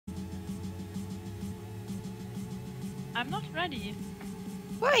I'm not ready.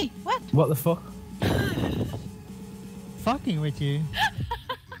 Wait, what? What the fuck? Fucking with you.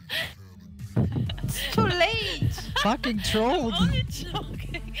 It's too late. Fucking trolled. I'm only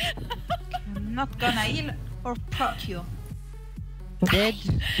joking. I'm not gonna heal or proc you. Dead,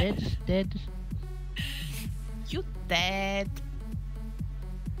 dead, dead. You dead.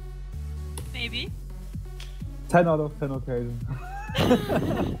 Maybe. 10 out of 10 occasions.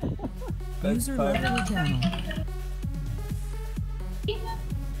 User left your channel.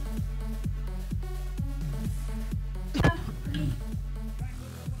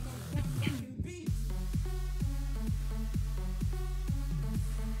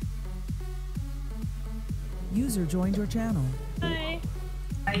 User joined your channel. Hi.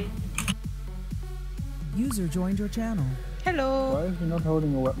 User joined your channel. Hello. Why is he not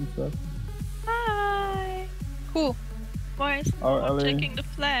holding a weapon set? Hi. Who? Why is no Oh, one Ellie. checking the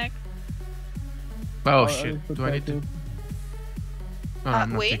flag? Oh Or shit, Ellie should do I take need to? it. Oh, I'm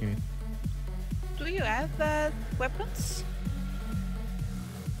not wait. taking it. Do you have weapons?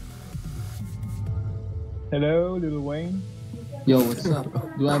 Hello, little Wayne. Yo, what's up?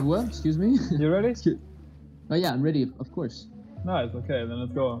 Do I have what? Excuse me? You ready? Oh yeah, I'm ready, of course. Nice, okay, then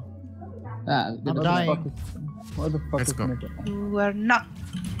let's go. Ah, I'm What dying. the fuck is... What the fuck Let's is go. Nick? You are not.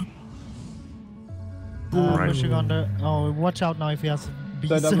 Alright. Pushing on the. Oh, watch out now if he has B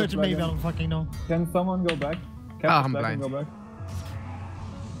So double surge. Maybe I dragon. don't fucking know. Can someone go back? Captain Ah, I'm Black blind. can go back.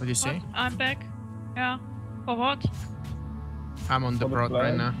 What do you say? What? I'm back. Yeah. For what? I'm on the For the broad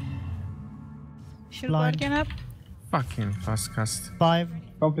right flag. now. Shield Blind. Guardian up. Fucking fast cast. 5,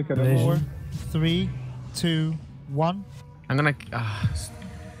 Complicated. Vision. 4, 3, 2, 1. I'm gonna.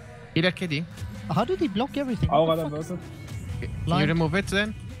 Either KD. How did he block everything? I'll What the rather fuck? vote it. Can you Blind. remove it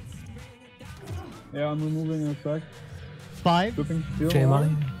then? Yeah, I'm removing a track. 5, Flipping steel. J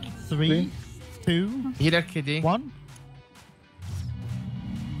money. 3, 2, Either KD. 1.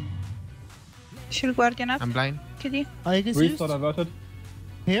 Shield Guardian up. I'm blind. Kitty. Aegis used. Restart averted.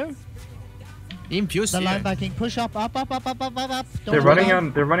 Here. Infuse The here. line backing. Push up, up, up, up, up, up, up, up. Don't They're go running down.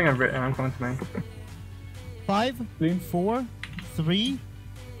 on. They're running on. I'm coming to main. 5, Clean. 4, 3,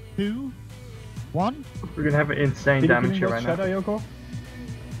 2, 1. We're gonna have insane Did you damage here got right now. Shatter, Yoko?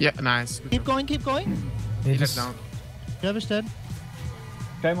 Yeah, nice. Good Keep job. going, keep going. He Either just down. Travis dead.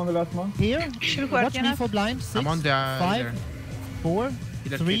 Came on the last one. Here. Shield Watch Guardian me up. for blind. 6, I'm on the. 5, Either, 4,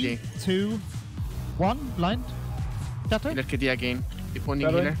 either 3, KD. 2, 1. Blind. Shatter. Either KD again. Keep wounding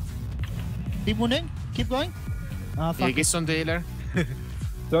Shatter. healer. Keep wounding. Keep going. Ah, fuck. Aegis on the healer.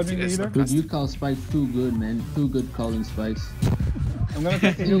 Surging the Yes, healer. Dude, you call spikes too good, man. Too good calling spikes. I'm gonna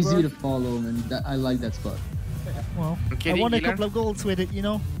take the heal Easy to burst. follow, man. I like that spot. Well, I KD won a healer. couple of goals with it, you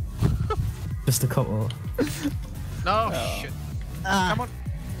know. just a couple. No, shit. Ah, Come on.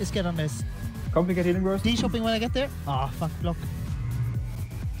 let's get on this. Complicated healing burst. D-shopping when I get there. Ah, fuck, block.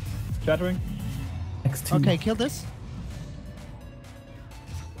 Shattering. X2. Okay, kill this.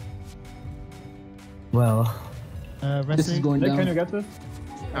 Well, This is Resting. going Nick, can you down. get this?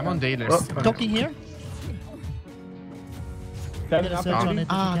 I'm on the healer. Oh, still. Docking here. Cabin Get a up surge on actually. it if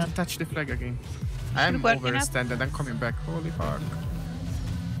you Ah, can. don't touch the flag again. I'm Guardian up. overextended. I'm coming back. Holy fuck.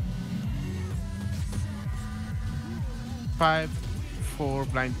 5, 4,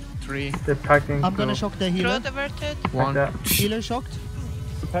 blind 3, They're packing. I'm gonna Go. shock the healer. Throat averted. 1. that. Healer shocked.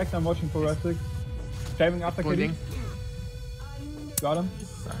 Packed, I'm watching for Restic. Shaving after Kitty. Wounding. Got him.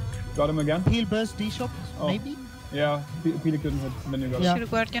 Got him again. Heal burst D-shocked. Oh. Maybe. Yeah, Peter couldn't hit. Then you got Yeah. it.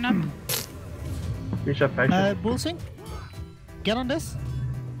 Shield Guardian up. Bishop patient. Bullsing. Get on this.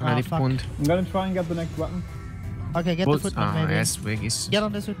 Ah, Ready fuck. wound. I'm gonna try and get the next weapon. Okay, get Bulls. the footman Ah, maybe. yes, Wiggies. Get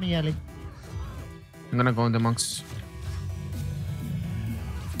on this with me, Ellie. I'm gonna go on the monks.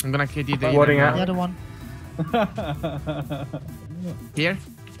 I'm gonna KD the Warding healer out. The other one. Here.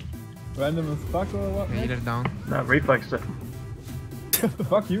 Random as fuck or what? The Nick? healer down. No, reflex it.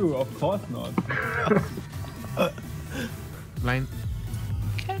 Fuck you, of course not. Blind.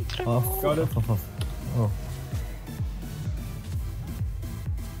 Can't off. remove. Got it. Off. Oh.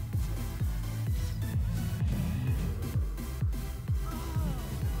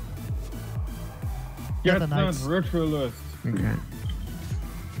 Get Get the that knights. ritualist. Okay.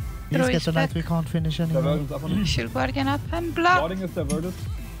 Please Throw get his the knight. back. We can't finish anymore. Diversion's up on him. Shield Guardian up. I'm blocked. Warding is diverted.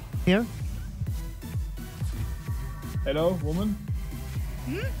 Here. Hello, woman?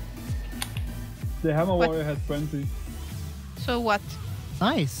 The Hammer What? Warrior has 20. So what?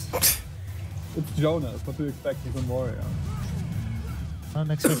 Nice. It's Jonas. What do you expect? He's a warrior. I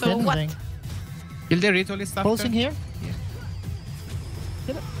don't expect So what? anything. Kill the ritualist after. Pulsing here.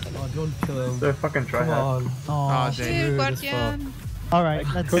 Oh, don't kill him. They're fucking try Come hard. on. Oh. Ah, they. Shield rude as Guardian. Alright,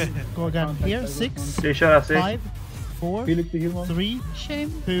 let's couldn't go again. contact Here. this 6, one. See, shut up, see. 5, 4, Felix the heal one. 3,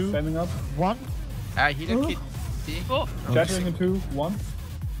 Shame. 2, Standing up. 1. Healer kit. Oh, Shattering in 2, 1.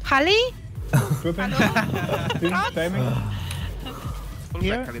 Halli? Tripping. Team shaming. Pull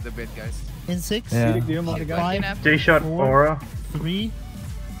Here. back a little bit, guys. In 6, Yeah. Felix the heal one again. 5, G-shot, Four. aura. 3,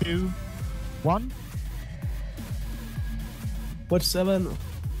 2, 1. Watch 7.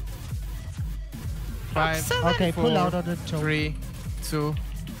 5, Okay, pull 4, out of the choke. 3, 2,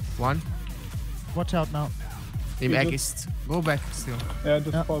 1. Watch out now. Team You egg just- is. Go back still. Yeah,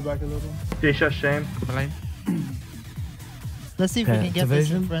 just Yeah. fall back a little. G-shot, shame. Blind. Let's see if Okay, we can get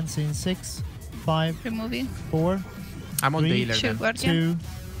division. this in frenzy in 6, 5, removing. 4, I'm on the Three, healer Shield then. Guardian. 2,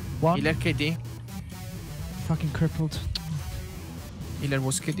 1. Healer KD. Fucking crippled. Healer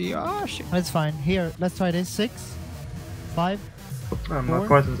was KD. Oh shit. That's fine. Here, let's try this. 6, 5, My Four.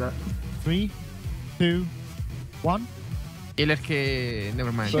 poison's at. 3, 2, 1. Healer K.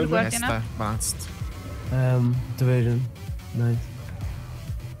 Never mind. Shield Guardian Resta balanced. Division. Nice.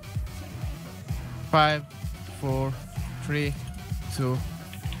 5, 4, 3, 2,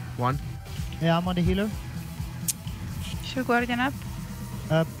 1. Yeah, I'm on the healer. Shield Guardian up.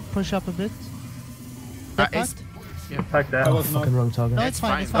 Push up a bit. Ah, Step back. is- Attack that. I was not. Fucking wrong target. No, It's it's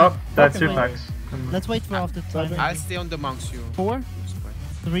fine. fine. It's Oh, fine. that's two Fucking packs. Let's wait for after time. I'll stay on the monks, you. 4,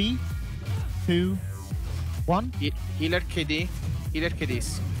 3, 2, 1. Healer KD. Healer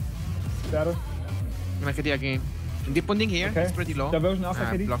KDs. Shatter. Gonna KD again. Depending here, Okay. it's pretty low. Diversion after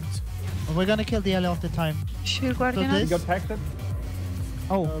KD. Blocked. We're gonna kill the ally after time. Shield So Guardian He up. this. got packed.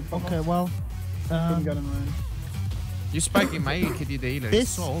 Oh, Pop okay. up. Well, Couldn't get in range. You spike in my KD the healer. This-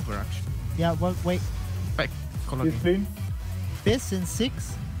 It's so over actually. yeah. Well, wait. Spike. Colony. He's clean. This in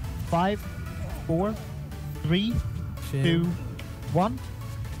 6, 5, 4, 3, Shit. 2, 1.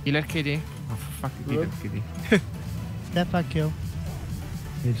 Healer KD. Oh fuck, healer KD. Step back kill.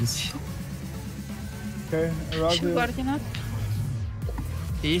 You just. Okay, Shield Razi. Guardian up.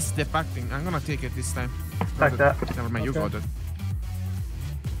 He's defacting. I'm gonna take it this time. Attack that. Never mind, you Okay. got it.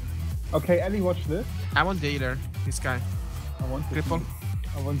 Okay, Ellie, watch this. I want the healer. This guy. I want to Cripple.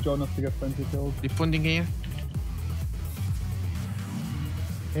 I want Jonas to get frenzy killed. Depending here.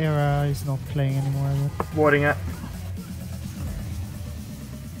 Era is not playing anymore. Yet. Warding it.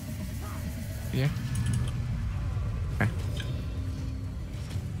 Yeah. Okay.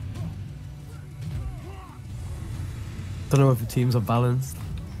 Don't know if the teams are balanced.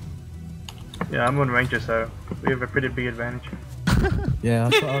 Yeah, I'm on ranger, so we have a pretty big advantage. Yeah,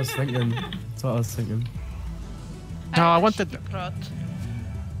 that's what I was thinking. That's what I was thinking. No, I wanted. Prot.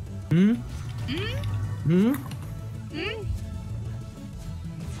 Hmm? Hmm?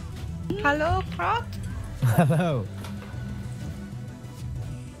 Hello, Prot. Hello.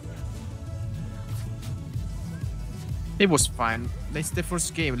 It was fine. It's the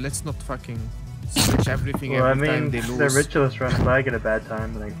first game. Let's not fucking switch everything Well, I every time mean, they the lose. ritualist run flag at a bad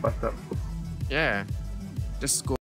time, and they fucked up. Yeah. Just go.